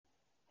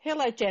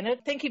Hello,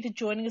 Janet. Thank you for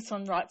joining us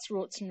on Rights,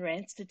 Rorts and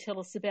Rants to tell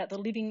us about the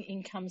Living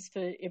Incomes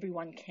for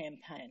Everyone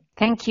campaign.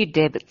 Thank you,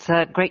 Deb. It's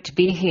great to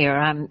be here.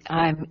 I'm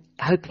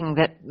hoping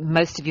that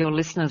most of your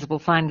listeners will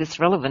find this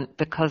relevant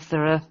because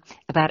there are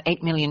about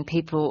 8 million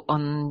people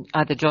on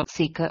either Job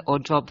Seeker or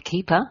Job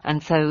Keeper,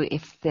 and so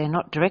if they're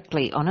not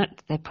directly on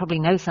it, they probably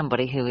know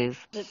somebody who is.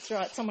 That's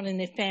right. Someone in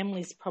their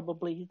family is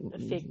probably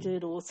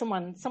affected, or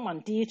someone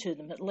dear to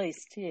them at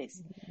least, yes.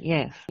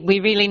 Yes. We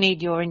really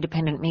need your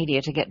independent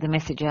media to get the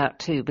message out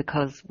too,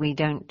 because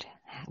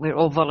we're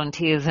all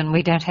volunteers and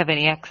we don't have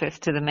any access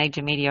to the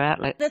major media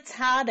outlets. That's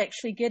hard,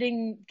 actually,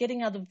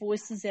 getting other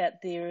voices out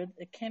there.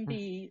 It can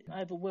be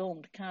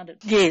overwhelmed, can't it?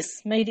 Yes,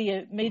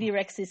 media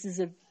access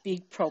is a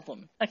big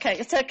problem.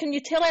 Okay, so can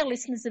you tell our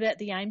listeners about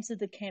the aims of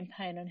the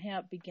campaign and how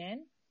it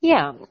began?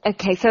 Yeah,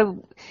 okay,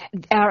 so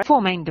our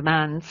 4 main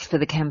demands for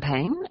the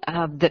campaign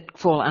that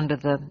fall under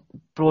the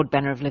broad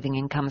banner of Living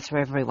Incomes for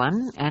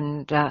Everyone,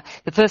 and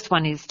the first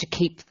one is to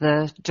keep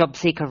the job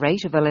seeker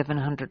rate of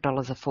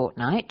 $1,100 a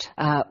fortnight.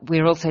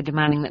 We're also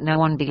demanding that no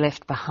one be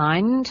left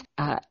behind,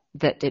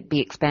 that it be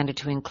expanded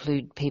to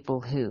include people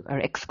who are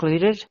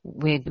excluded.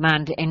 We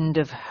demand end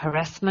of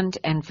harassment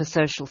and for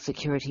social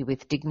security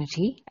with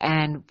dignity,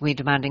 and we're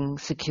demanding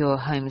secure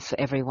homes for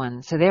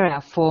everyone. So there are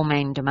our 4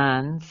 main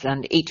demands,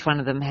 and each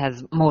one of them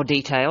has more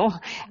detail.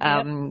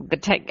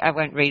 But I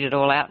won't read it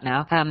all out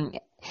now.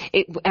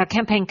 Our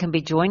campaign can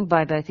be joined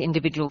by both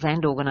individuals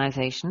and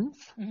organisations.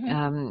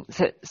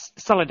 So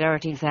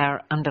solidarity is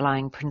our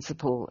underlying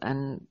principle,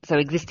 and so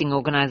existing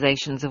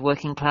organisations of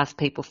working class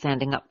people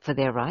standing up for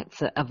their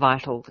rights are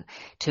vital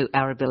to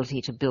our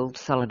ability to build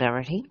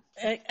solidarity.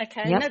 Okay,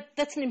 yep. And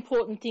that's an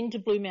important thing to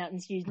Blue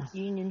Mountains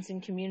unions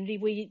and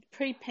community.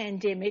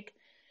 Pre-pandemic,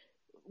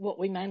 what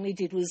we mainly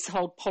did was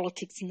hold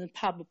politics in the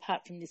pub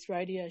apart from this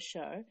radio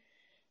show.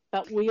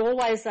 But we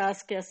always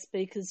ask our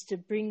speakers to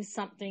bring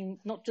something,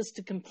 not just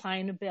to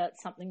complain about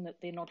something that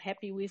they're not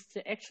happy with,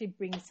 to actually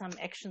bring some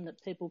action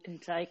that people can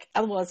take.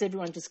 Otherwise,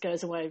 everyone just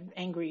goes away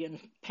angry and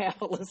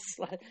powerless.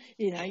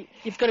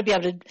 You've got to be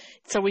able to...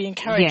 So we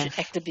encourage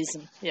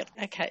activism. Yep.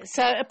 Okay.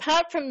 So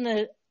apart from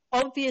the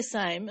obvious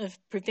aim of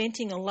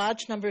preventing a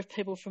large number of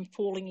people from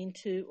falling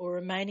into or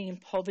remaining in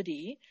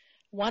poverty,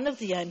 one of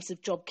the aims of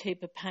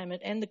JobKeeper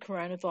payment and the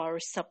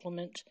coronavirus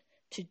supplement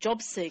to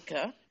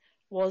JobSeeker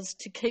was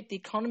to keep the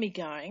economy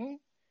going,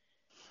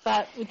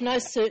 but with no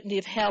certainty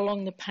of how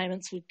long the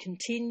payments would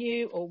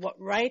continue or what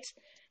rate.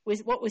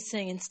 What we're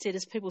seeing instead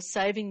is people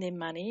saving their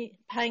money,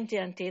 paying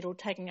down debt or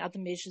taking other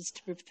measures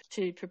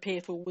to prepare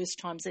for worse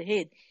times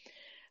ahead.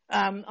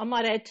 I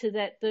might add to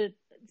that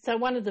so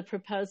one of the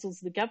proposals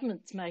the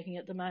government's making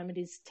at the moment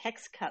is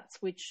tax cuts,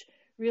 which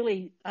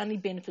really only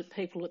benefit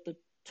people at the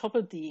top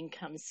of the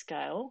income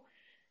scale,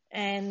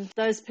 and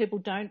those people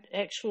don't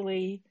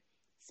actually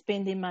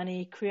spend their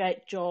money,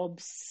 create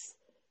jobs,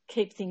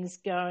 keep things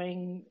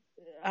going.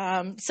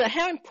 So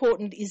how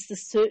important is the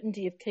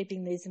certainty of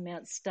keeping these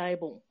amounts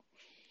stable?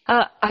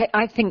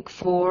 I think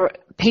for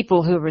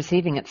people who are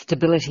receiving it,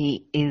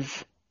 stability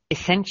is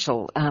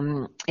essential.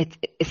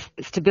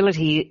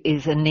 Stability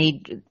is a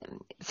need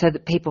so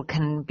that people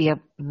can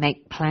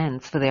make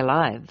plans for their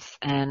lives.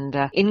 And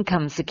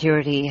income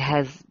security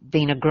has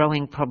been a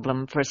growing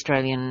problem for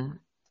Australian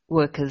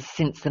workers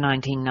since the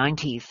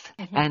 1990s.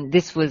 And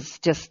this was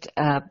just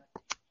a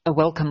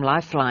welcome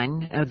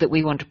lifeline that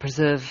we want to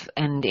preserve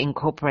and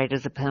incorporate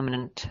as a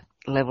permanent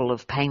level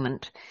of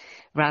payment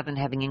rather than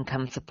having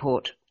income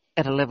support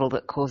at a level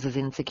that causes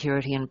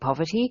insecurity and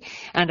poverty.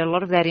 And a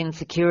lot of that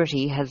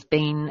insecurity has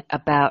been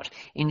about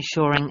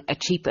ensuring a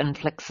cheap and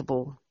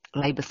flexible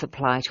labour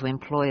supply to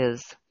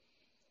employers.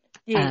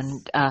 Yes.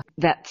 And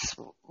that's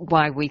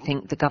why we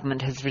think the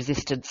government has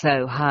resisted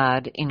so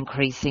hard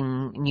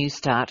increasing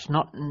Newstart,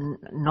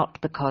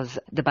 not because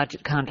the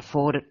budget can't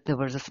afford it. There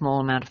was a small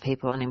amount of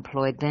people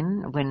unemployed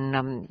then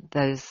when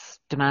those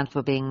demands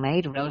were being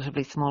made, a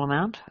relatively small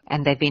amount,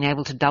 and they've been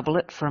able to double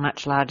it for a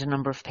much larger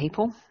number of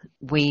people.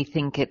 We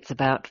think it's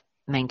about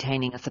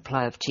maintaining a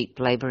supply of cheap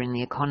labour in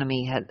the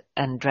economy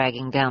and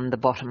dragging down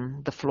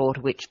the floor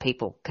to which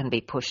people can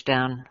be pushed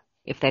down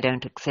if they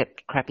don't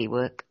accept crappy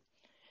work.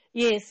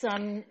 Yes,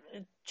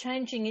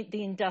 changing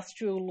the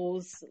industrial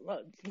laws,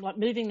 like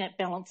moving that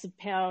balance of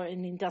power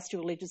in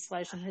industrial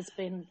legislation has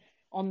been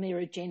on their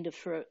agenda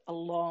for a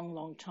long,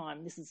 long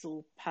time. This is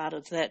all part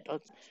of that. I'm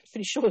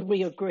pretty sure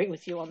we agree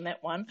with you on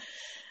that one.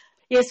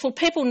 Yes, well,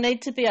 people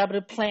need to be able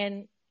to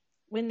plan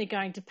when they're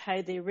going to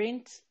pay their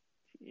rent.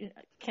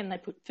 Can they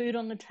put food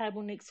on the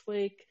table next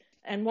week?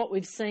 And what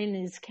we've seen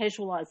is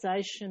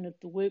casualisation of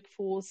the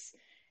workforce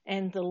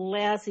and the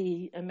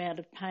lousy amount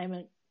of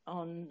payment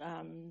on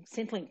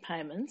Centrelink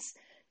payments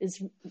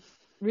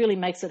really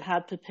makes it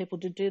hard for people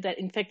to do that.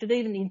 In fact, it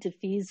even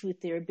interferes with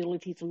their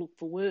ability to look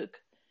for work.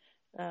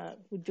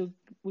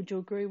 Would you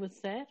agree with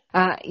that?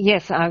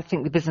 Yes, I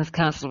think the Business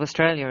Council of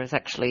Australia has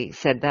actually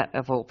said that,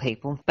 of all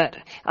people. But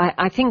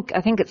I think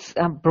it's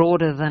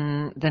broader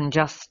than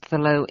just the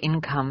low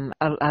income.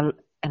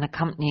 An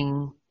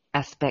accompanying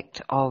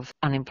aspect of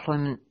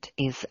unemployment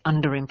is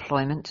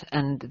underemployment,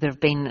 and there have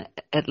been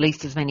at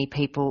least as many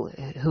people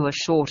who are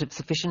short of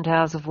sufficient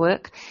hours of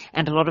work,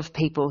 and a lot of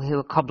people who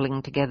are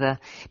cobbling together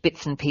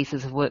bits and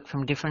pieces of work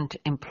from different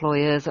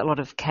employers, a lot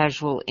of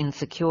casual,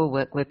 insecure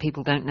work where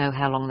people don't know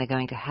how long they're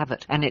going to have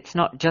it. And it's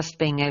not just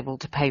being able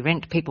to pay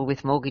rent. People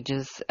with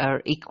mortgages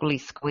are equally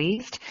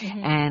squeezed,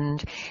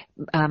 and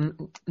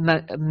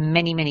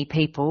many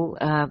people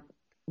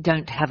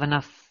don't have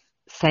enough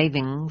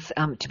savings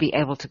to be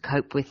able to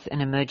cope with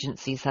an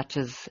emergency such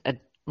as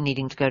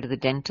needing to go to the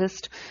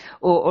dentist,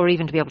 or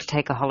even to be able to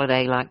take a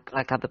holiday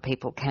like other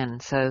people can.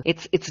 So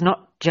it's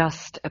not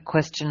just a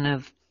question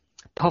of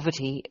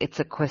poverty, it's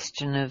a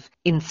question of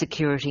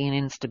insecurity and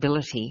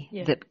instability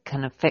that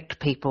can affect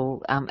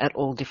people at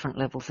all different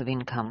levels of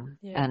income.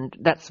 And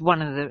that's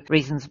one of the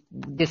reasons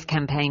this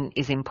campaign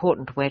is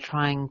important. We're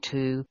trying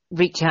to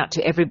reach out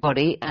to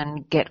everybody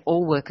and get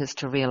all workers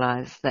to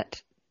realise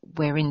that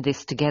we're in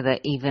this together,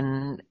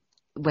 even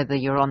whether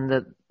you're on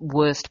the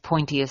worst,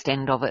 pointiest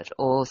end of it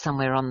or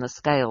somewhere on the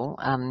scale.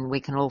 We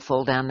can all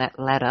fall down that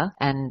ladder,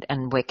 and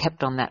we're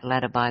kept on that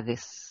ladder by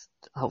this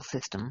whole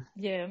system.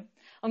 Yeah.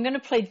 I'm going to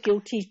plead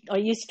guilty. I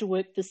used to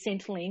work for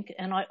Centrelink,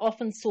 and I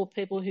often saw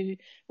people who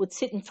would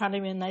sit in front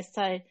of me and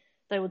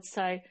they would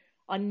say,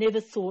 I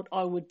never thought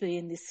I would be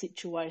in this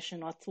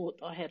situation. I thought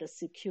I had a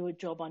secure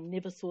job. I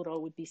never thought I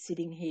would be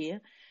sitting here.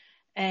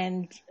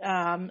 And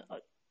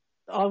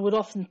I would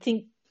often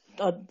think,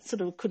 I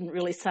sort of couldn't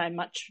really say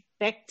much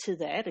back to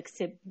that,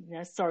 except,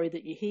 sorry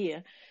that you're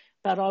here.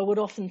 But I would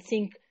often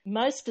think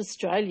most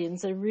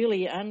Australians are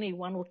really only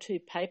 1 or 2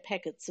 pay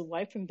packets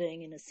away from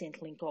being in a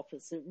Centrelink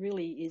office. It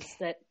really is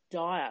that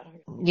dire.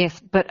 Yes,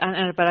 but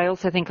I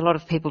also think a lot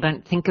of people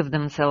don't think of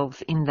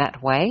themselves in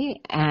that way,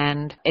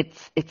 and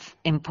it's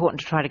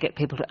important to try to get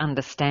people to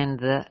understand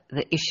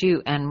the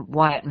issue and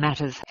why it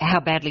matters,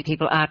 how badly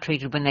people are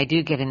treated when they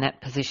do get in that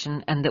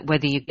position, and that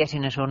whether you get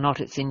in it or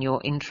not, it's in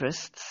your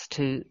interests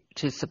to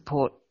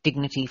support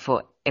dignity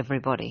for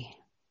everybody.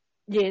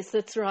 Yes,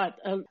 that's right.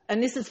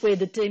 And this is where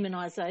the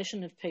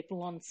demonisation of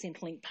people on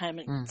Centrelink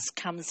payments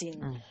comes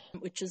in,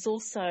 which is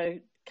also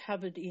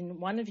covered in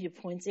one of your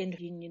points, end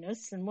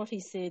unionists. And what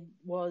he said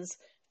was,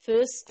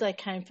 first they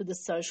came for the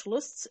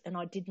socialists, and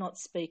I did not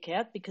speak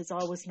out because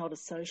I was not a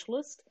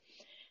socialist.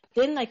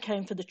 Then they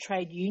came for the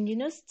trade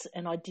unionists,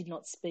 and I did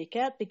not speak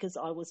out because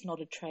I was not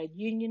a trade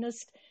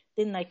unionist.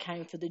 Then they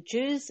came for the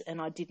Jews,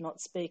 and I did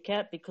not speak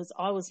out because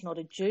I was not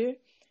a Jew.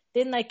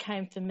 Then they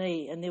came for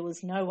me, and there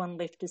was no one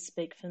left to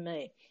speak for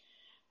me.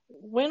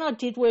 When I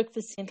did work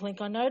for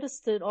Centrelink, I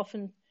noticed that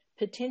often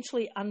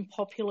potentially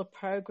unpopular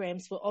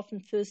programs were often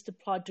first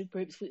applied to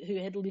groups who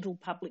had little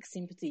public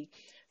sympathy.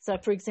 So,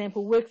 for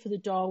example, Work for the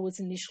Dole was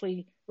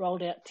initially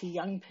rolled out to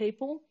young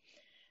people,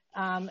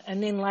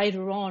 and then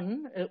later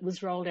on it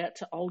was rolled out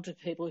to older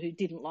people who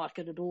didn't like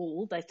it at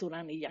all. They thought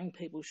only young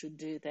people should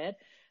do that.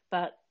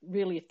 But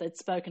really, if they'd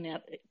spoken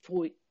out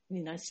for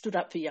stood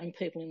up for young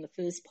people in the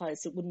first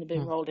place, it wouldn't have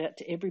been rolled out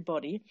to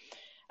everybody.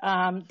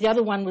 The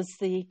other one was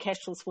the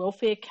cashless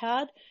welfare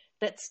card.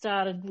 That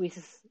started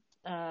with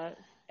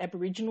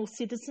Aboriginal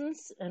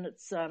citizens, and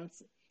it's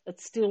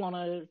still on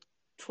a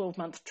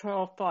 12-month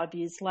trial 5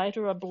 years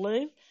later, I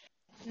believe.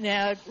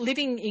 Now,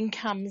 Living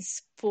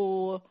Incomes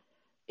for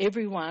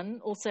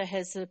Everyone also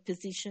has a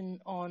position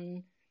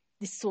on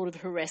this sort of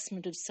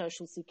harassment of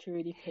social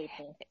security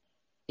people.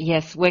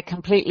 Yes, we're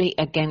completely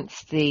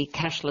against the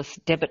cashless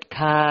debit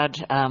card,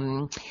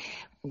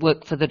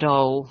 Work for the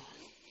Dole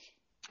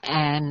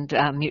and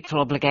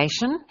mutual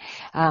obligation.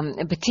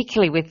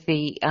 Particularly with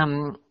the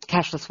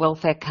cashless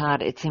welfare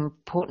card, it's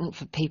important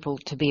for people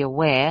to be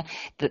aware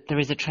that there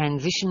is a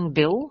transition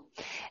bill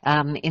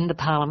in the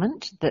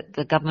Parliament that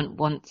the government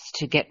wants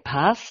to get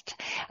passed.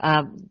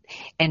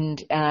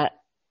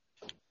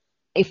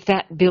 If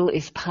that bill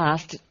is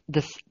passed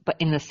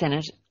in the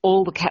Senate,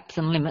 all the caps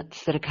and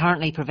limits that are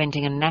currently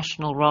preventing a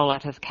national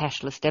rollout of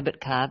cashless debit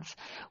cards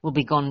will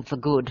be gone for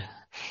good.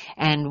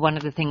 And one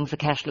of the things the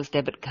cashless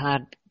debit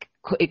card,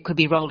 it could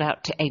be rolled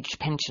out to aged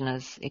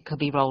pensioners. It could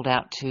be rolled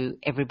out to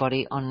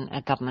everybody on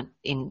a government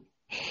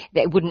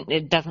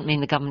It doesn't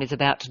mean the government is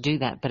about to do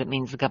that, but it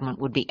means the government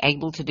would be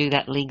able to do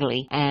that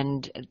legally.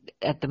 And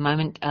at the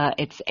moment,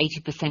 it's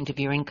 80% of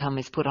your income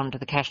is put onto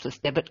the cashless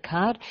debit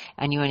card,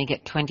 and you only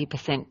get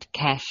 20%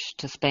 cash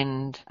to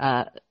spend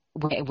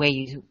where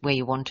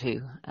you want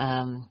to.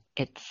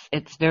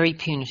 It's very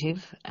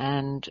punitive,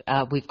 and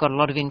we've got a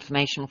lot of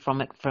information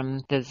from it.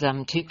 There's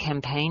 2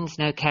 campaigns,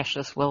 No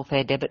Cashless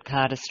Welfare Debit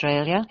Card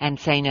Australia and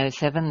Say No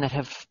 7, that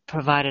have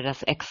provided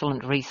us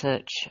excellent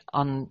research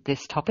on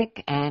this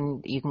topic,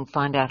 and you can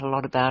find out a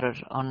lot about it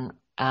on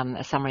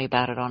a summary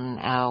about it on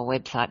our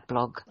website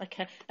blog.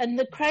 Okay, and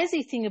the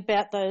crazy thing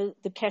about the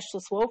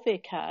cashless welfare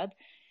card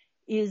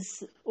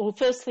is, well,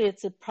 firstly,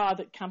 it's a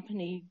private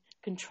company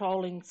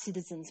controlling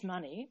citizens'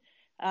 money.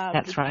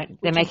 That's right.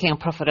 They're making a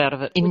profit out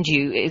of it.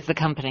 Indue is the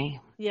company.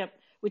 Yep,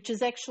 which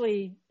is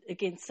actually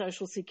against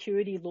Social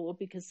Security law,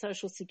 because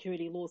Social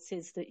Security law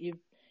says that your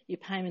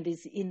payment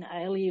is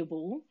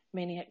inalienable,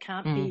 meaning it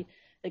can't be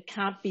it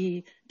can't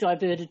be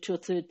diverted to a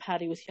third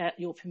party without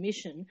your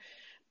permission.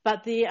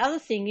 But the other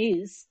thing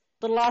is,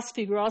 the last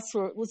figure I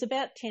saw, it was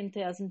about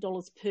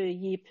 $10,000 per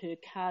year per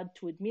card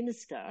to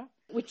administer,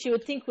 which you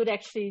would think would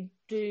actually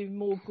do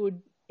more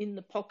good in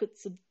the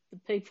pockets of the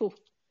people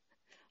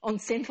on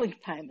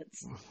Centrelink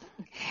payments.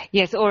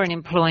 Yes, or in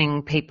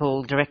employing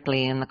people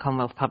directly in the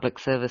Commonwealth Public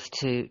Service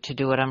to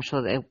do it. I'm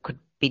sure that it could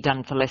be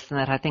done for less than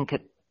that. I think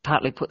it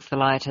partly puts the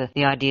lie to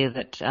the idea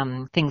that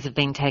things have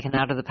been taken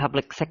out of the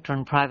public sector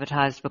and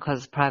privatised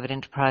because private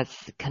enterprise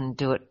can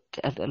do it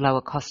at a lower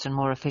cost and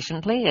more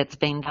efficiently. It's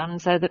been done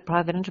so that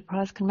private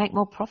enterprise can make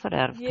more profit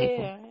out of people.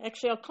 Yeah,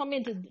 actually I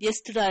commented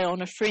yesterday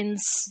on a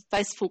friend's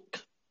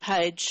Facebook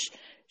page.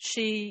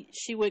 She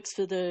works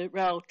for the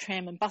Rail,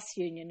 Tram and Bus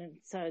Union, and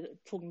so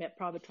talking about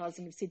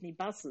privatising of Sydney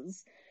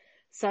buses.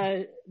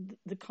 So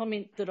the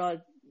comment that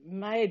I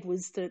made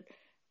was that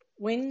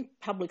when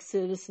public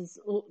services,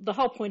 or the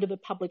whole point of a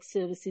public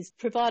service is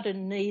provide a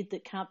need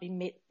that can't be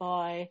met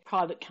by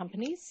private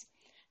companies.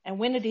 And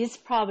when it is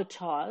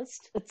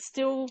privatised, it's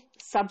still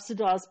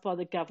subsidised by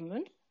the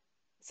government,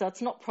 so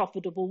it's not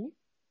profitable.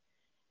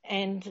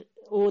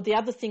 Or the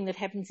other thing that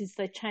happens is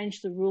they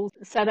change the rules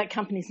so that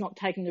company's not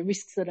taking the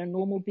risks that a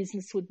normal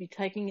business would be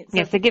taking.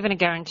 Yes, they're given a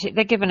guarantee.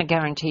 They're given a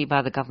guarantee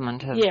by the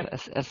government of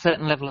a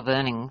certain level of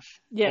earnings.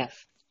 Yeah.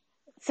 Yes.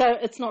 So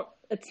it's not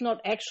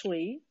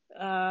actually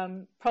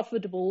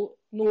profitable,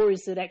 nor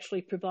is it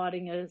actually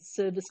providing a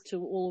service to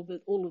all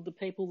of the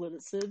people that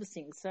it's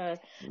servicing. So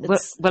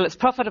it's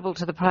profitable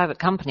to the private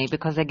company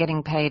because they're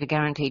getting paid a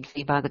guaranteed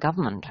fee by the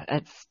government.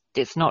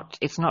 It's not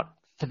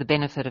for the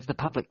benefit of the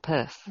public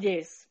purse.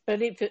 Yes,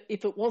 but if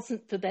it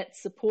wasn't for that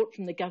support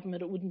from the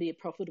government, it wouldn't be a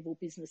profitable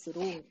business at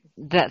all.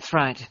 That's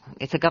right.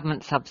 It's a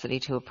government subsidy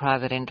to a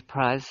private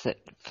enterprise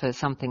for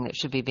something that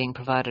should be being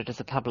provided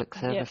as a public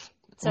service. Yep.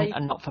 So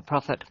and not for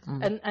profit.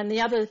 And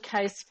the other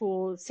case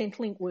for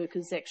Centrelink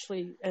workers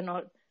actually,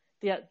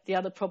 the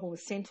other problem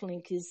with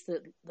Centrelink is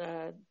that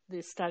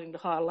they're starting to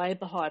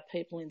hire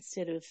people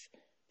instead of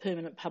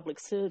permanent public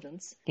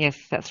servants. Yes,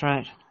 that's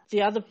right.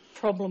 The other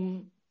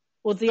problem,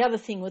 or the other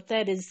thing with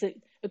that is that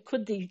it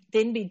could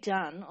then be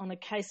done on a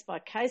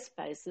case-by-case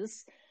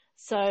basis,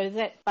 so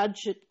that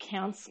budget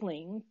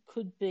counselling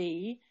could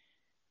be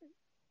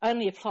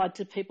only applied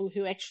to people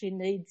who actually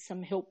need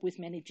some help with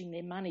managing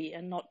their money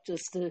and not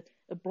just a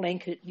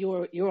blanket,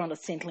 you're on a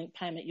Centrelink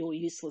payment, you're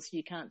useless,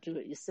 you can't do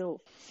it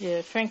yourself.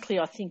 Yeah, frankly,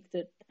 I think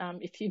that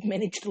if you've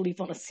managed to live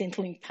on a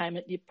Centrelink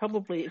payment, you're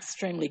probably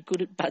extremely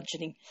good at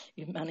budgeting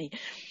your money.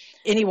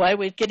 Anyway,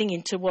 we're getting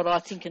into what I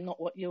think and not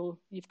what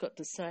you've got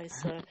to say.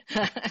 So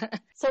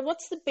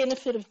what's the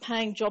benefit of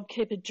paying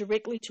JobKeeper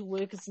directly to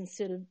workers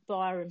instead of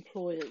via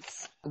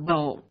employers?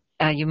 Well,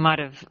 you might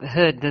have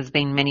heard there's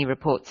been many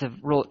reports of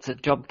rorts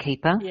of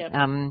JobKeeper, yep.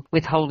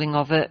 Withholding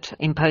of it,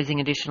 imposing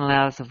additional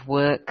hours of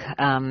work,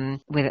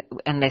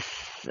 unless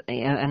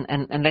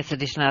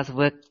additional hours of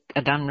work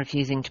are done,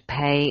 refusing to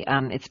pay.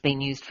 It's been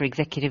used for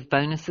executive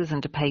bonuses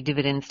and to pay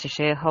dividends to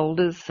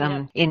shareholders.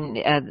 Yep. In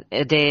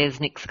Adair's,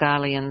 Nick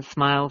Scarley and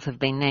Smiles have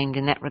been named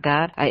in that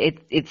regard.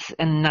 It's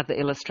another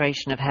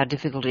illustration of how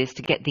difficult it is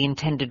to get the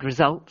intended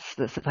results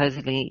that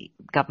supposedly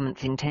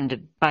governments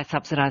intended by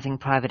subsidising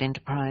private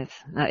enterprise.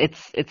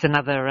 It's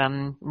another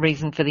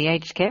reason for the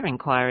aged care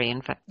inquiry,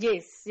 in fact.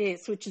 Yes,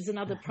 which is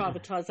another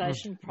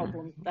privatisation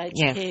problem, aged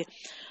yes. care.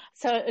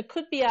 So it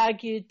could be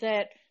argued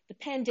that the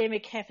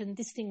pandemic happened,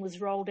 this thing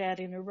was rolled out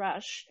in a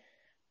rush,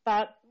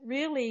 but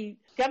really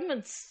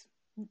governments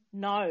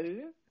know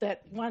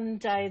that one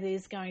day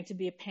there's going to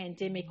be a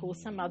pandemic or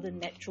some other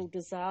natural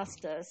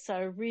disaster.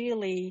 So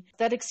really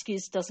that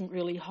excuse doesn't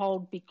really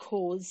hold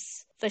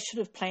because they should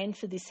have planned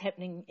for this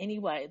happening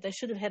anyway. They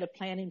should have had a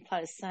plan in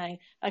place saying,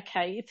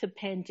 okay, if a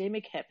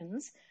pandemic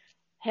happens,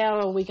 how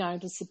are we going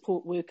to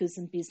support workers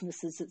and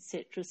businesses,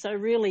 etc. So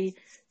really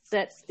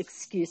that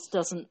excuse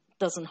doesn't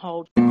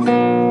hold.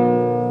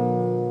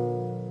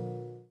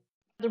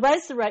 The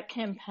Raise the Rate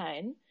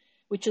campaign,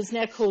 which is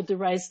now called the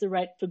Raise the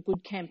Rate for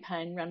Good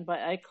campaign run by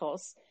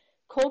ACOS,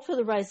 called for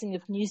the raising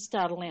of New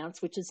Start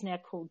allowance, which is now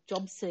called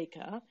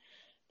JobSeeker,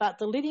 but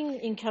the Living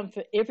Income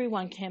for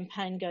Everyone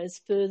campaign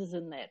goes further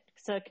than that.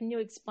 So can you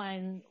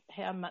explain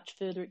how much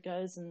further it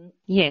goes?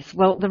 Yes,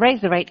 well, the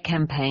Raise the Rate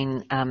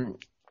campaign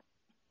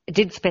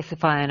did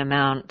specify an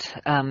amount,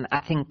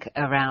 I think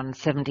around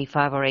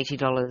 $75 or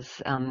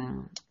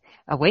 $80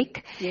 a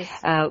week. Yes.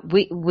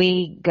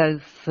 We go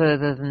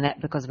further than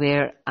that because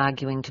we're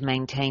arguing to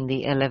maintain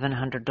the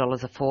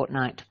 $1,100 a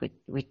fortnight,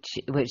 which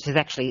is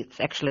actually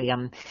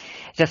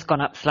just gone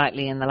up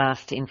slightly in the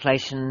last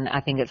inflation. I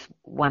think it's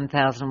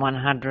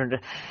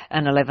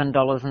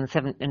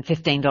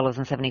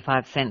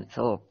 $1,111.15.75,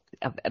 or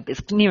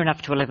it's near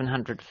enough to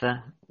 $1,100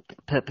 for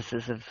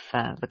purposes of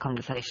the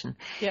conversation.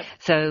 Yep.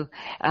 So.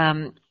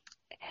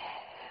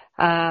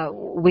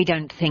 We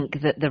don't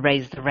think that the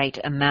raise the rate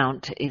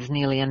amount is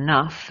nearly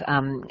enough.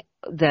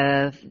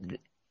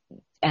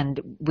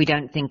 And we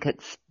don't think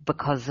it's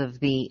because of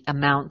the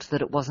amount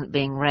that it wasn't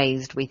being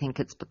raised. We think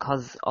it's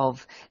because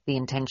of the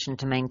intention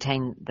to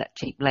maintain that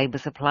cheap labour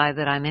supply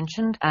that I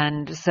mentioned.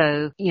 And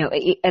so,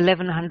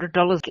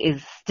 $1,100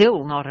 is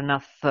still not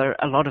enough for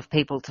a lot of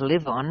people to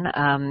live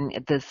on.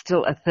 There's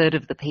still a third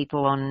of the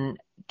people on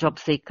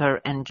JobSeeker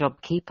and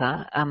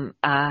JobKeeper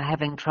are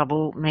having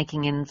trouble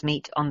making ends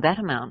meet on that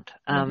amount.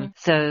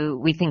 So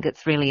we think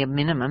it's really a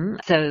minimum.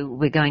 So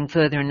we're going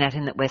further in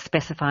that we're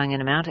specifying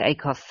an amount.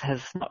 ACOS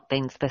has not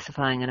been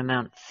specifying an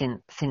amount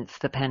since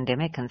the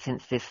pandemic and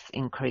since this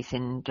increase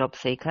in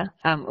JobSeeker.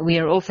 We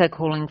are also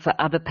calling for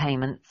other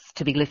payments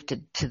to be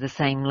lifted to the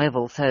same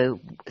level. So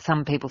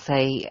some people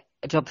say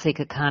a job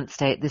seeker can't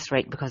stay at this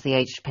rate because the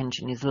aged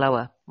pension is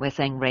lower. We're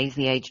saying raise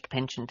the aged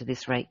pension to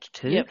this rate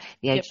too. Yep.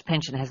 The aged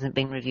pension hasn't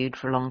been reviewed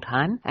for a long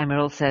time. And we're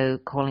also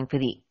calling for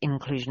the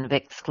inclusion of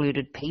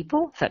excluded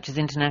people, such as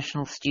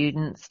international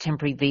students,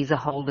 temporary visa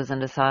holders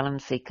and asylum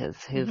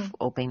seekers who've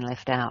all been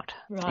left out.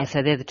 Right. And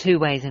so they're the two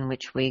ways in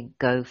which we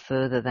go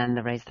further than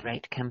the Raise the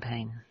Rate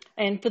campaign.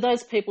 And for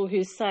those people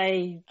who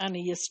say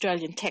only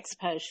Australian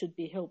taxpayers should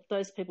be helped,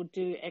 those people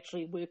do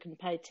actually work and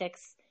pay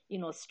tax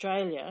in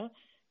Australia,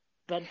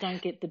 but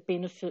don't get the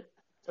benefit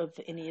of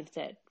any of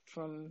that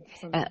from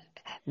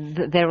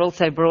they're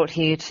also brought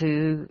here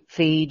to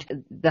feed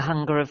the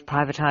hunger of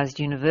privatised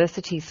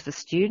universities for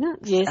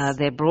students. Yes.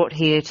 They're brought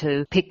here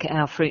to pick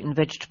our fruit and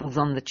vegetables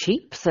on the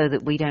cheap so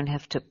that we don't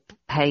have to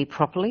pay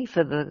properly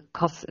for the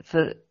cost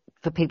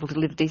for people to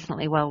live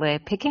decently while they're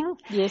picking.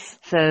 Yes.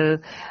 So,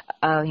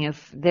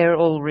 they're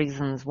all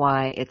reasons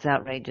why it's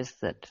outrageous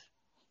that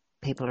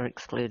people are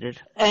excluded.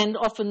 And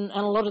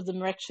a lot of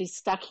them are actually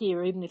stuck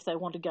here. Even if they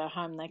want to go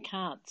home, they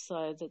can't.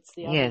 So that's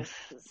the other. Yes.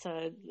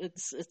 So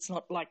it's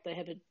not like they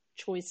have a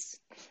choice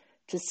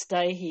to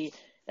stay here.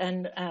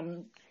 And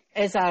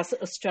as are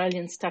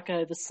Australians stuck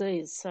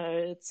overseas. So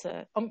it's.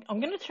 I'm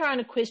going to throw in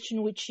a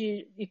question, which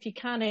if you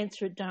can't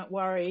answer it, don't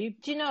worry.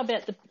 Do you know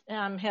about the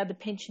how the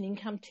pension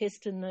income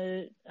test and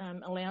the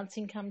allowance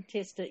income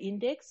test are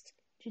indexed?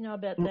 Do you know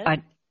about that?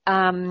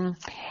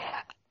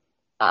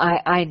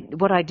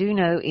 What I do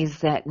know is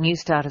that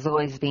Newstart has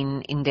always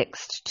been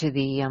indexed to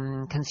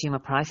the Consumer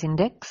Price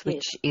Index,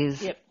 which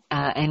is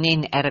an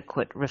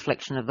inadequate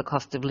reflection of the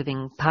cost of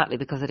living, partly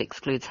because it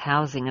excludes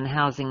housing, and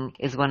housing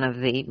is one of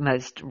the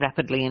most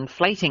rapidly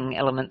inflating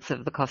elements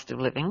of the cost of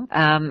living.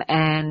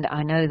 And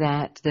I know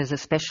that there's a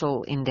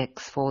special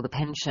index for the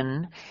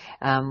pension,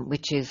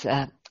 which is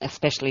a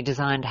specially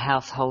designed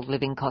household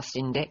living cost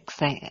index.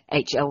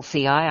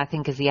 HLCI, I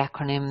think, is the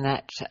acronym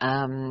that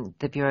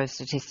the Bureau of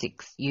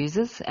Statistics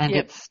uses.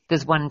 And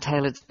there's one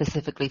tailored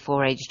specifically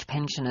for aged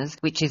pensioners,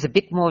 which is a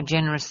bit more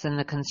generous than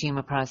the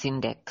Consumer Price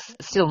Index.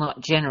 Still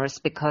not generous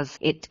because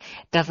it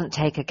doesn't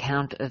take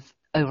account of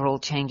overall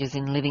changes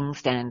in living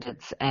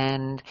standards.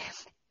 And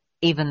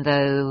even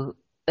though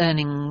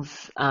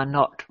earnings are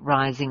not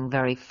rising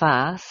very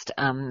fast,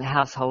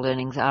 household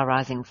earnings are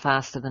rising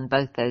faster than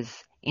both those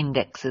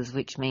indexes,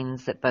 which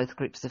means that both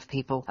groups of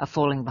people are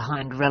falling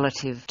behind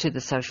relative to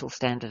the social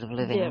standard of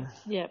living.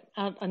 Yeah.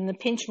 And the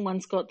pension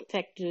one's got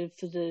factored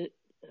for the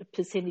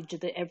percentage of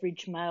the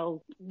average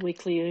male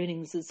weekly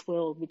earnings as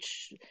well,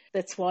 which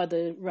that's why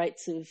the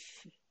rates have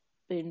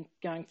been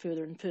going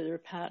further and further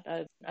apart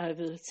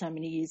over so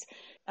many years.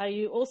 Are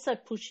you also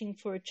pushing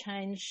for a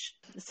change?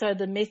 So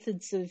the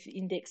methods of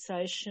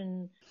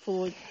indexation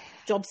for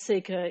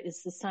JobSeeker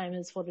is the same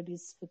as what it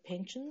is for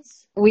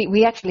pensions?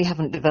 We actually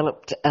haven't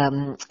developed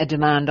a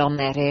demand on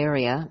that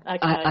area. Okay.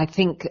 I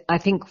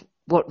think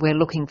what we're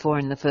looking for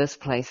in the first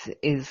place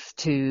is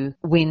to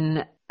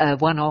win a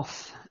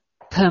one-off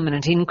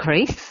permanent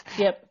increase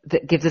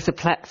that gives us a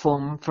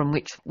platform from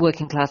which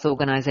working class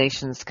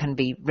organisations can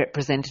be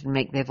represented and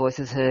make their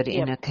voices heard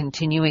in a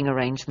continuing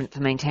arrangement for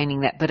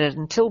maintaining that. But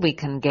until we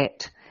can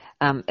get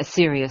a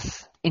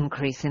serious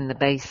increase in the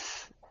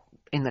base,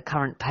 in the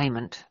current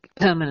payment,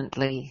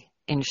 permanently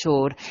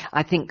insured,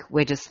 I think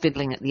we're just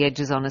fiddling at the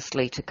edges,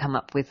 honestly, to come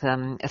up with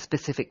a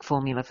specific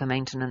formula for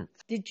maintenance.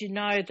 Did you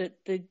know that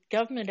the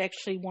government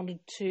actually wanted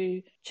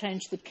to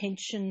change the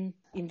pension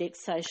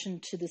indexation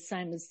to the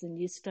same as the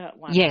Newstart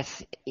one?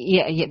 Yes,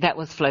 that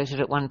was floated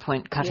at one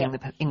point, cutting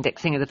the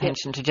indexing of the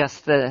pension to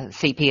just the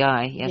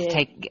CPI.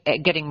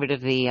 Yes, getting rid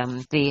of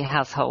the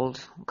household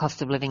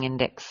cost of living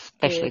index,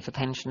 especially for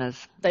pensioners.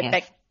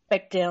 They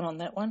backed down on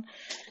that one.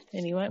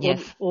 Anyway,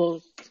 or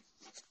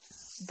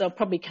they'll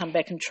probably come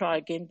back and try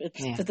again, but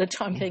for the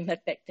time being,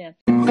 they've backed down.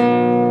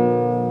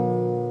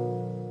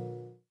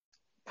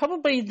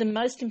 Probably the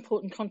most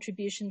important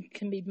contribution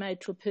can be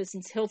made to a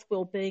person's health,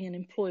 well-being and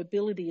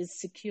employability is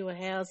secure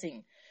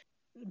housing.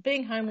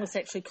 Being homeless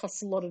actually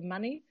costs a lot of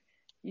money.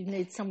 You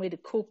need somewhere to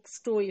cook,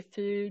 store your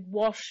food,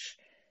 wash,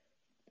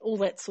 all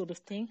that sort of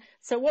thing.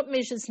 So what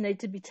measures need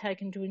to be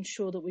taken to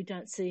ensure that we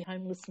don't see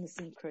homelessness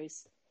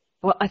increase?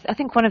 Well, I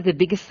think one of the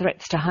biggest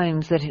threats to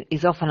homes that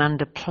is often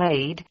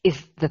underplayed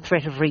is the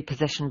threat of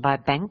repossession by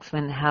banks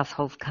when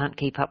households can't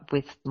keep up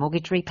with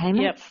mortgage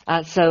repayments.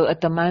 So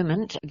at the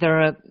moment,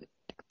 there are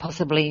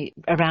possibly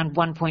around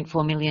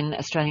 1.4 million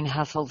Australian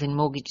households in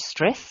mortgage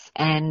stress,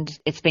 and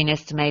it's been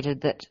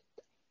estimated that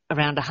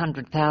around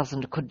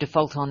 100,000 could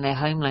default on their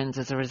home loans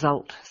as a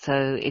result.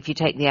 So if you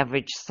take the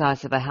average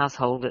size of a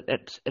household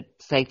at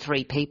say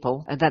 3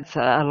 people, that's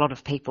a lot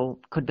of people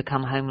could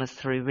become homeless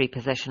through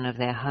repossession of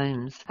their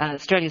homes.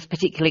 Australia's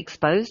particularly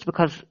exposed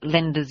because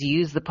lenders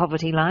use the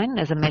poverty line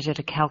as a measure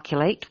to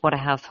calculate what a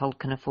household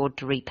can afford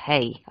to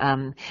repay.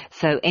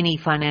 So any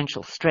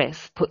financial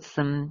stress puts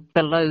them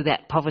below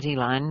that poverty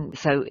line.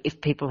 So if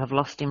people have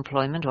lost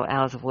employment or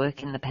hours of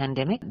work in the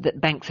pandemic, the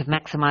banks have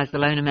maximised the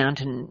loan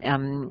amount and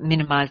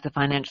minimised the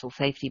financial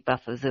safety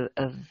buffers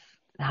of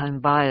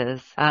home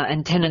buyers,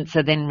 and tenants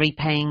are then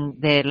repaying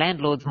their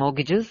landlord's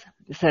mortgages.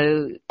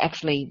 So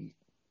actually,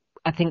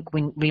 I think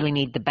we really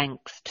need the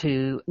banks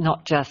to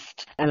not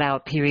just allow a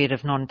period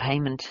of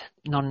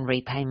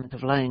non-repayment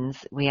of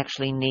loans. We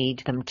actually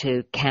need them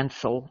to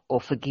cancel or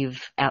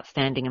forgive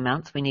outstanding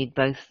amounts. We need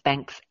both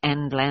banks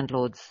and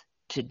landlords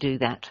to do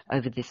that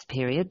over this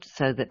period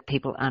so that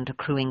people aren't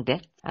accruing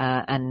debt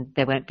and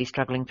they won't be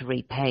struggling to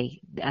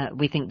repay.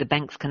 We think the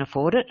banks can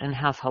afford it and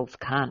households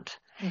can't.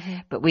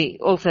 Mm-hmm. But we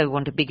also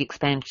want a big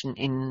expansion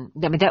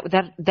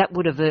that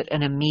would avert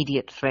an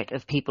immediate threat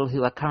of people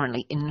who are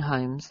currently in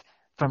homes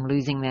from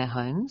losing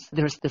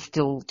there's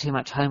still too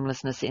much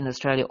homelessness in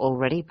Australia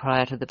already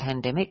prior to the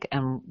pandemic,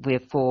 and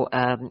we're for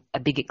a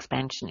big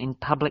expansion in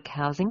public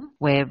housing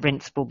where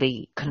rents will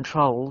be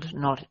controlled.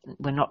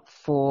 We're not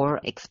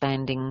for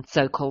expanding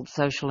so-called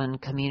social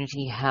and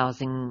community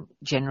housing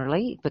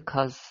generally,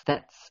 because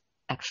that's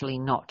actually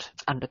not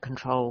under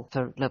control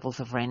for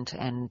levels of rent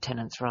and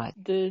tenants' rights.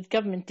 The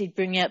government did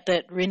bring out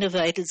that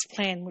Renovators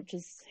plan, which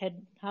has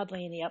had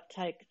hardly any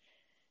uptake,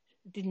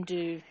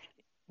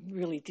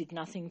 really did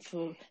nothing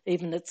for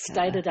even its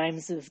stated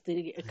aims of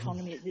the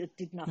economy. It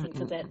did nothing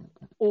for that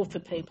or for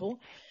people.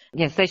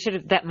 Yes,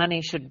 that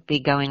money should be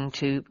going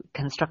to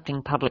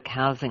constructing public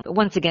housing.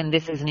 Once again,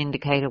 this is an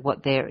indicator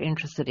what they're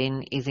interested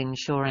in is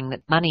ensuring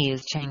that money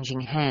is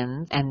changing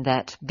hands and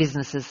that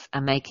businesses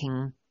are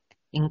making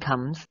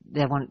incomes.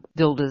 They want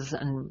builders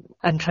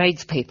and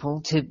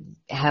tradespeople to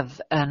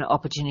have an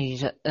opportunity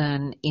to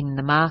earn in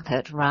the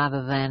market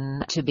rather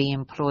than to be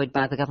employed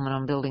by the government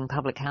on building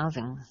public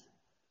housing.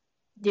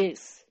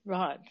 Yes,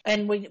 right.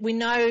 And we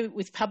know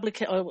with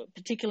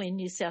particularly in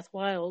New South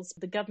Wales,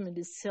 the government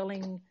is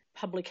selling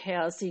public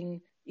housing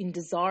in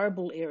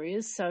desirable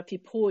areas. So if you're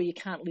poor, you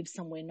can't live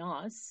somewhere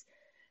nice.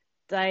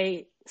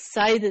 They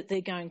say that they're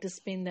going to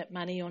spend that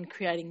money on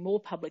creating more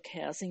public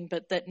housing,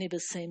 but that never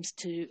seems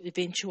to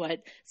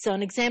eventuate. So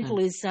an example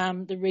is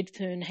the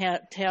Redfern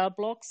Tower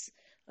blocks.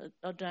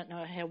 I don't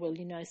know how well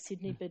you know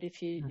Sydney, but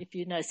if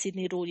you know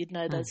Sydney at all, you'd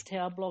know those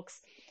tower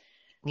blocks.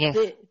 Yes.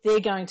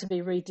 They're going to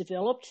be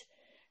redeveloped.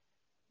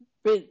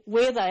 But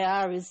where they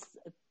are is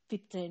a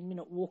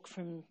 15-minute walk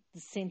from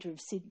the centre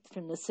of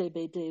from the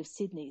CBD of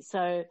Sydney.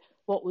 So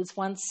what was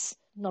once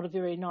not a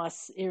very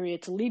nice area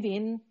to live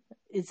in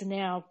is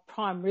now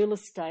prime real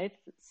estate,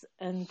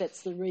 and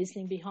that's the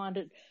reasoning behind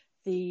it.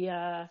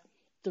 The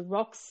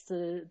Rocks,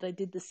 they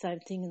did the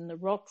same thing in the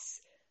Rocks.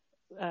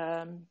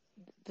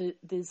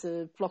 There's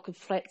a block of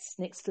flats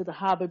next to the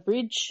Harbour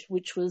Bridge,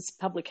 which was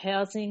public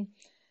housing.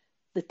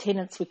 The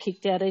tenants were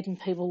kicked out. Even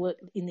people that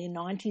in their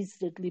 90s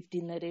that lived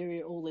in that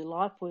area all their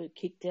life were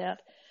kicked out,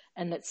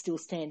 and that's still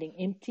standing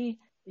empty.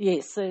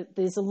 Yes, so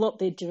there's a lot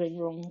they're doing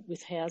wrong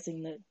with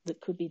housing that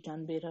could be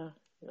done better.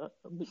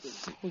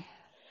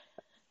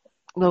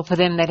 Well, for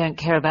them, they don't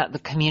care about the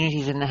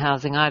communities in the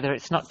housing either.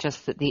 It's not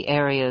just that the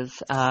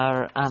areas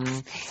are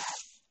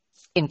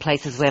in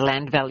places where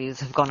land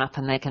values have gone up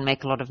and they can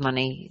make a lot of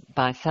money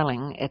by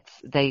selling.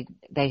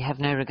 They have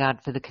no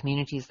regard for the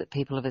communities that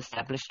people have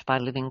established by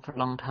living for a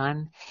long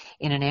time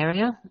in an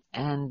area,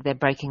 and they're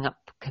breaking up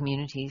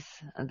communities.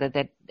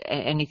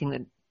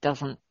 Anything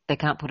that they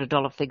can't put a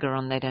dollar figure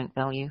on, they don't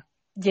value.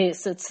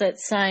 Yes, it's that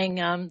saying,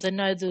 they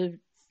know the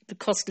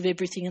cost of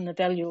everything and the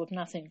value of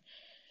nothing.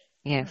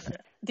 Yes.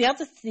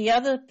 The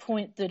other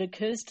point that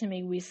occurs to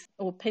me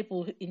or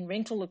people in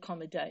rental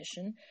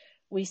accommodation,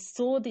 we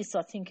saw this,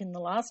 I think, in the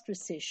last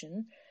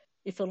recession.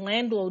 If a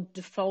landlord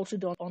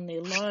defaulted on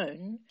their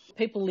loan,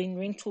 people in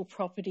rental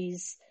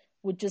properties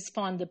would just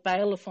find the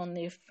bailiff on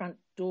their front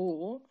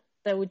door.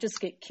 They would just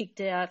get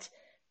kicked out,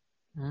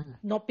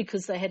 not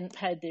because they hadn't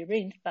paid their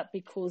rent, but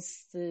because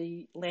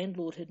the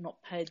landlord had not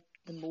paid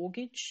the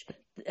mortgage.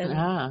 And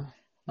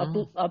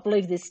I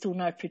believe there's still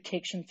no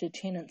protection for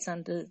tenants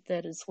under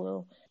that as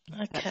well.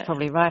 Okay. That's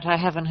probably right. I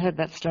haven't heard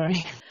that story.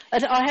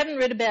 I haven't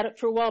read about it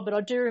for a while, but I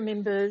do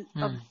remember,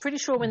 I'm pretty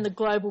sure when the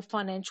global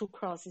financial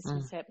crisis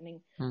was happening,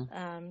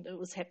 it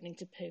was happening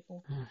to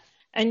people.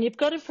 And you've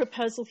got a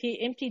proposal here,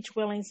 empty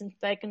dwellings and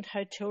vacant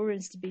hotel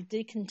rooms to be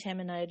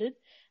decontaminated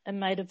and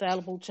made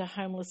available to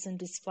homeless and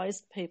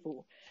displaced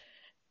people.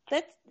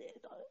 I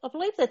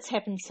believe that's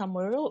happened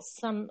somewhere else.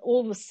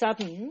 All of a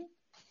sudden,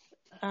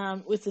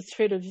 with the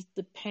threat of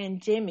the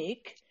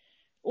pandemic,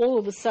 all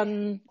of a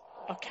sudden,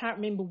 I can't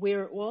remember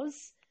where it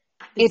was,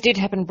 It did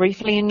happen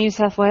briefly in New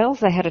South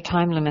Wales. They had a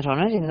time limit on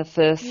it in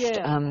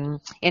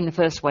the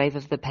first wave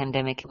of the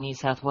pandemic in New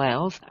South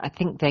Wales. I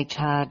think they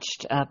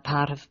charged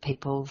part of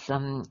people's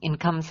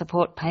income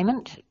support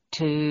payment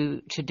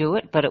to do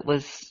it, but it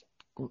was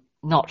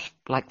not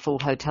like full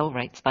hotel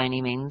rates by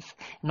any means.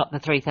 Not the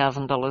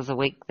 $3,000 a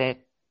week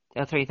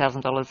or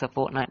 $3,000 a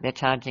fortnight they're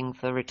charging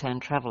for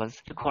returned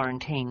travellers to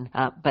quarantine.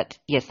 But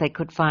yes, they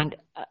could find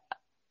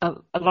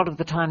a lot of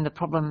the time the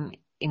problem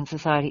in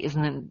society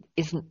isn't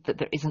that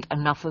there isn't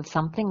enough of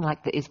something,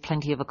 like there is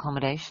plenty of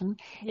accommodation.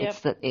 Yep. It's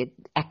that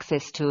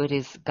access to it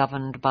is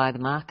governed by the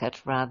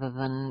market rather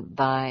than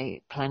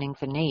by planning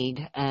for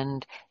need.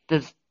 And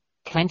there's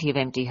plenty of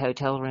empty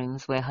hotel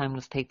rooms where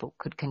homeless people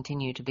could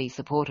continue to be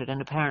supported.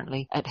 And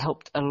apparently it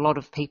helped a lot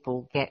of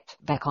people get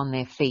back on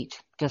their feet,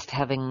 just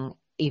having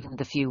even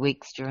the few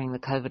weeks during the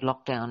COVID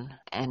lockdown.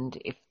 And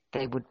if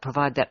they would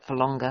provide that for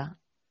longer,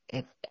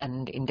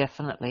 and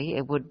indefinitely,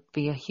 it would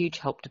be a huge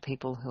help to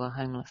people who are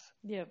homeless.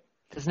 Yep.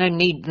 There's no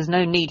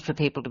need for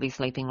people to be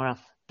sleeping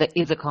rough. There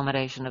is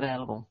accommodation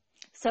available.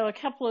 So a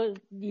couple of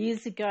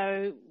years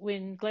ago,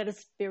 when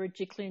Gladys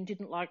Berejiklian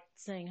didn't like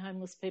seeing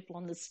homeless people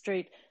on the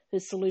street, her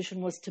solution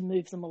was to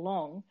move them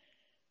along.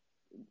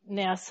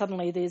 Now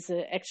suddenly there is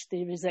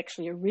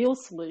actually a real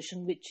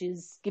solution, which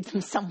is give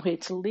them somewhere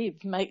to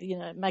live, make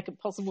it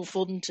possible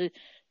for them to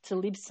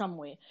live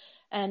somewhere.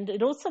 And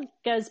it also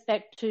goes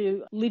back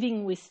to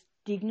living with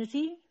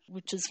dignity,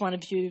 which is one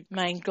of your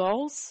main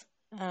goals,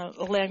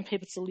 allowing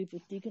people to live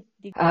with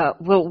dignity.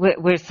 Well,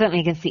 we're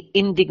certainly against the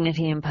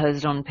indignity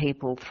imposed on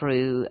people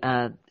through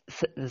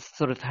the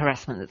sort of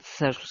harassment that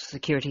the social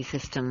security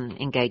system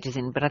engages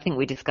in. But I think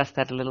we discussed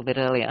that a little bit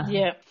earlier.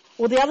 Yeah.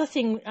 Well, the other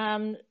thing,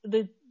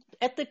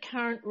 at the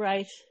current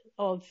rate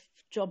of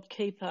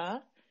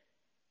JobKeeper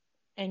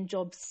and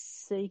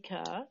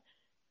JobSeeker,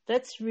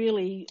 that's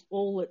really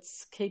all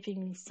that's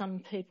keeping some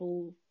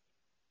people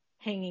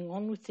hanging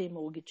on with their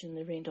mortgage and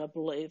their rent, I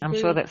believe. I'm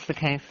sure that's the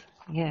case,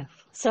 yes.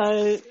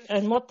 So,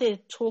 and what they're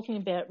talking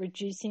about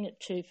reducing it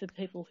to, for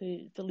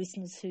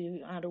listeners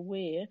who aren't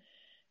aware,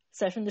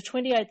 so from the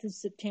 28th of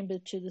September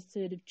to the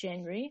 3rd of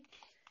January,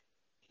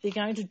 they're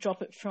going to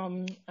drop it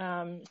from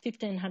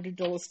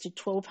 $1,500 to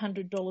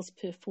 $1,200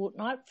 per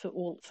fortnight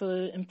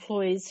for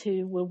employees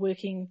who were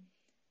working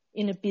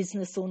in a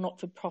business or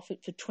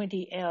not-for-profit for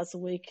 20 hours a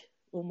week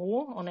or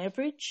more on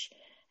average,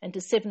 and to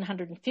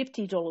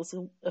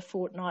 $750 a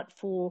fortnight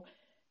for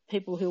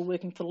people who are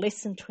working for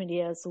less than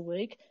 20 hours a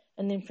week.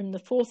 And then from the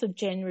 4th of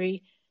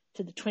January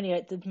to the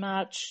 28th of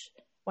March,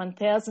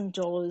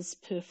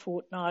 $1,000 per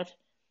fortnight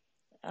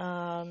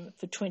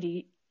for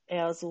 20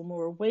 hours or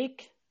more a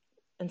week,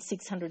 and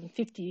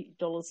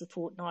 $650 a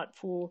fortnight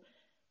for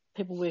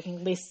people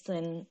working less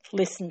than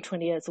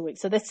 20 hours a week.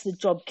 So that's the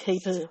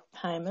JobKeeper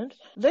payment.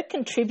 That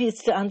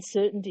contributes to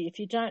uncertainty. If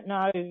you don't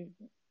know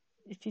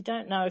if you're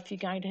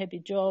going to have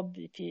your job,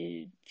 if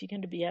you're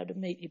going to be able to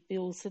meet your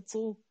bills, that's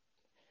all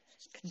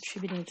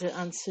contributing to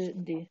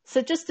uncertainty.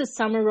 So just to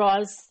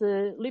summarise,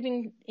 the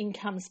Living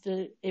Incomes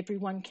for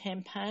Everyone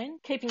campaign,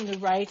 keeping the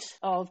rate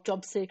of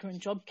JobSeeker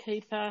and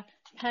JobKeeper,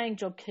 paying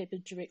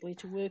JobKeeper directly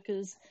to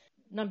workers.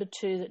 Number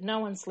 2, that no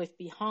one's left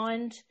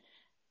behind,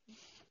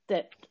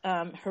 that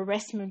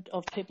harassment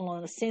of people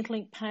on a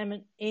Centrelink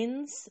payment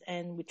ends,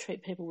 and we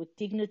treat people with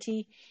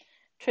dignity,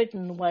 treat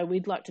them the way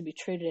we'd like to be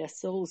treated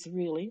ourselves,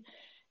 really,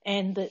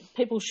 and that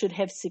people should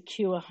have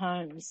secure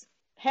homes.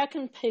 How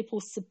can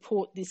people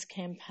support this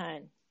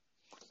campaign?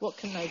 What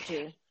can they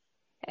do?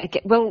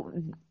 Okay, well,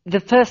 the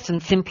first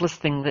and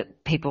simplest thing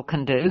that people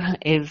can do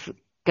is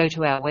go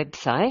to our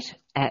website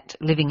at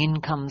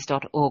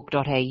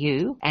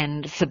livingincomes.org.au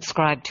and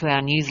subscribe to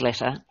our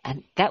newsletter,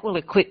 and that will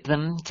equip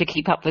them to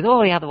keep up with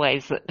all the other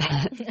ways that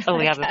all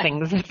the other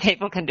things that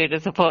people can do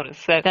to support us.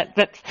 So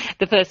that's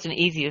the first and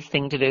easiest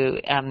thing to do,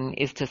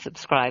 is to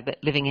subscribe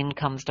at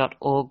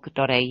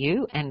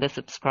livingincomes.org.au, and the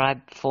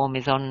subscribe form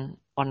is on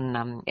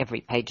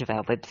every page of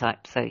our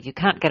website, so you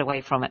can't get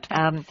away from it.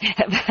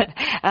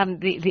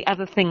 The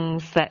other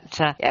things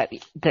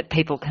that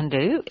people can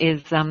do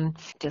is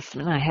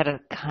I had a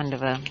kind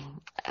of a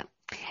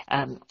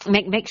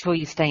make sure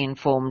you stay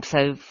informed.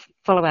 So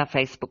follow our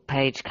Facebook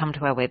page, come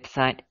to our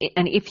website,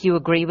 and if you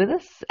agree with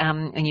us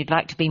and you'd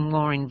like to be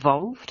more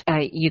involved,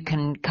 you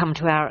can come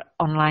to our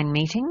online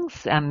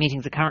meetings.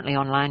 Meetings are currently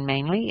online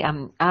mainly.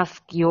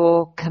 Ask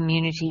your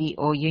community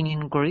or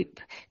union group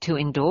to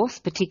endorse,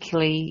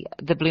 particularly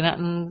the Blue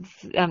Mountains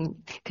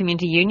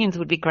community unions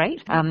would be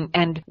great.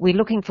 And we're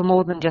looking for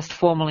more than just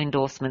formal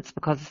endorsements,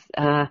 because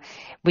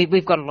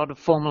we've got a lot of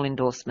formal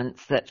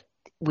endorsements that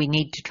we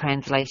need to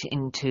translate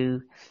into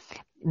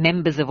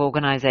members of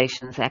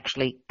organisations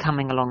actually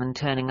coming along and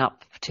turning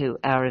up to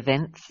our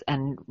events,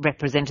 and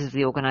representatives of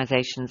the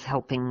organisations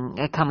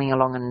coming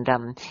along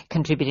and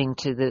contributing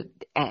to the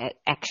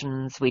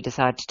actions we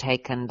decide to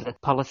take and the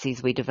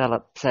policies we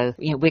develop. So,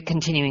 we're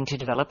continuing to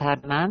develop our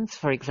demands.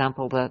 For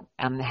example, the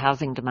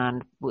housing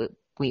demand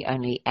we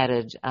only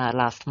added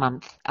last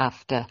month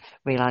after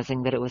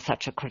realising that it was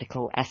such a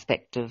critical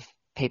aspect of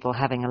people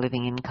having a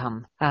living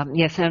income.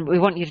 Yes, and we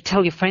want you to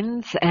tell your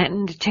friends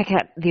and check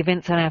out the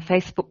events on our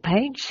Facebook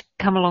page.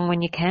 Come along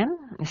when you can,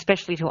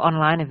 especially to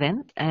online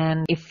events.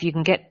 And if you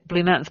can get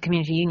Blue Mountains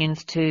Community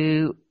Unions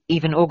to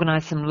even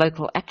organise some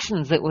local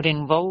actions that would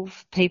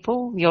involve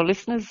people, your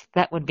listeners,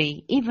 that would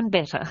be even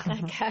better.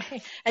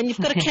 Okay. And you've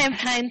got a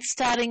campaign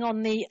starting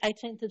on the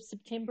 18th of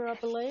September, I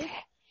believe?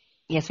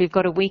 Yes, we've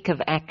got a week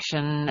of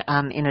action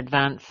in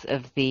advance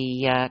of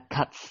the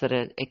cuts that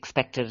are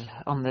expected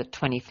on the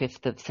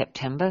 25th of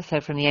September. So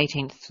from the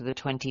 18th to the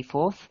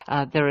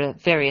 24th, there are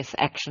various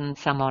actions,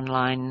 some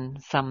online,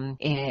 some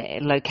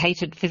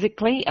located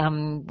physically.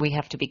 We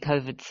have to be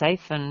COVID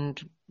safe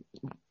and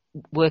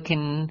work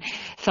in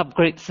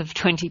subgroups of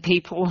 20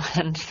 people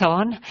and so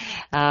on.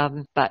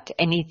 But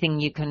anything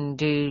you can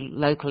do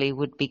locally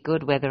would be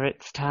good, whether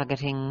it's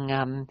targeting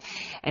an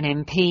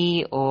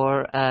MP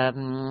or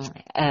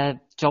a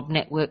job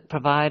network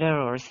provider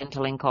or a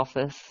Centrelink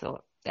office or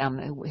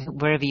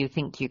wherever you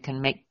think you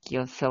can make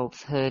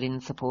yourselves heard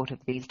in support of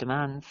these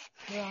demands.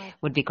 Right.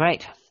 Would be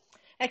great.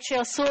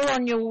 Actually, I saw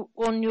on your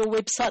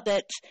website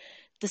that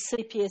the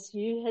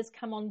CPSU has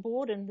come on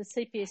board, and the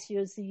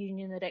CPSU is the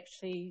union that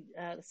actually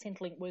the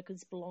Centrelink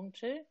workers belong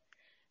to.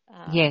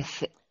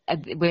 Yes,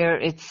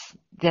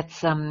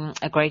 that's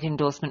a great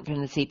endorsement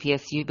from the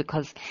CPSU,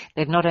 because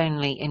they've not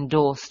only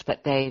endorsed,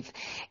 but they've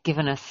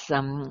given us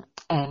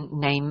a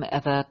name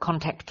of a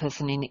contact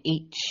person in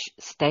each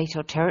state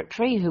or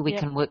territory who we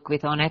can work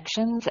with on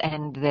actions,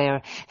 and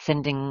they're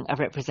sending a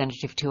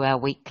representative to our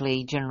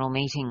weekly general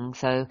meeting.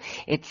 So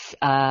it's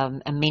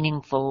a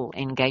meaningful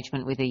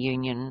engagement with a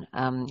union,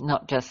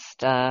 not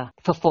just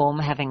for form,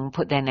 having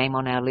put their name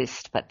on our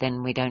list, but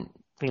then we don't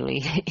really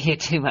hear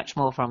too much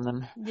more from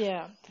them.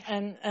 Yeah,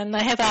 and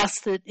they have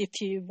asked that if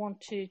you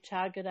want to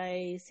target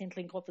a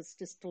Centrelink office,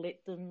 just to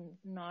let them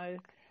know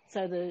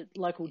so the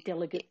local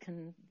delegate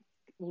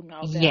will know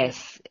about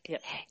yes. it.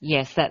 Yep.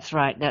 Yes, that's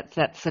right.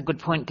 That's a good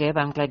point, Deb.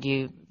 I'm glad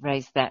you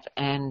raised that.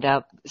 And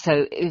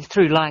so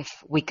through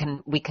life, we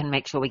can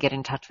make sure we get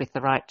in touch with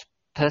the right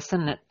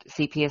person at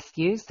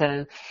CPSU.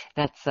 So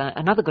that's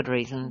another good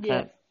reason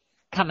for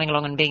coming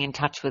along and being in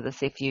touch with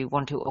us if you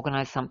want to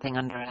organise something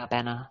under our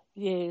banner.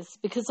 Yes,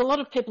 because a lot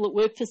of people that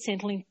work for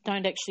Centrelink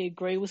don't actually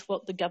agree with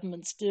what the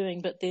government's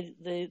doing, but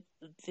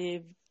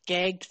they're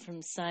gagged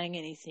from saying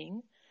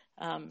anything,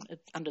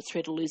 under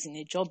threat of losing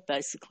their job,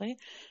 basically.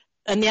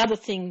 And the other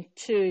thing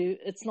too,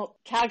 it's not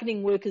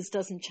targeting workers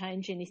doesn't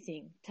change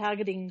anything.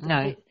 Targeting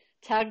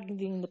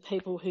the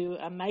people who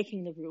are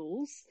making the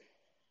rules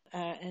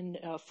and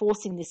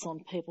forcing this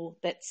on people,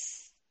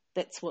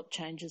 that's what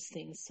changes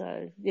things.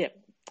 So, yeah.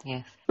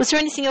 Yes. Was there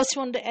anything else you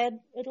wanted to add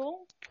at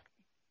all?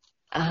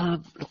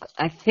 Look,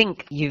 I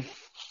think you've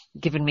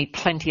given me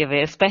plenty of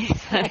airspace.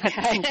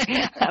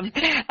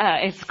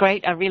 Okay. It's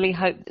great. I really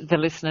hope the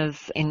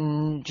listeners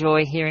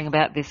enjoy hearing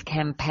about this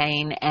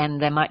campaign, and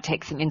they might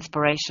take some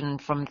inspiration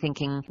from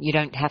thinking you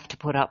don't have to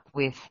put up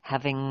with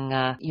having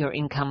your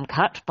income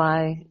cut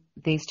by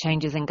these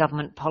changes in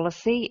government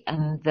policy,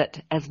 and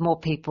that as more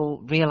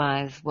people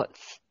realise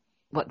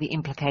what the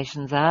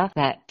implications are,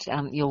 that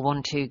you'll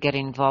want to get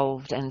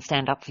involved and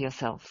stand up for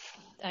yourself.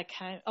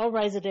 Okay, I'll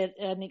raise it at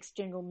our next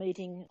general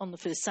meeting on the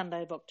first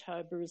Sunday of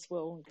October as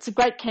well. It's a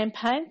great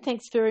campaign.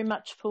 Thanks very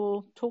much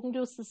for talking to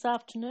us this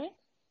afternoon.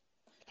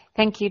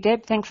 Thank you,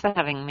 Deb. Thanks for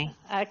having me.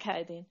 Okay then.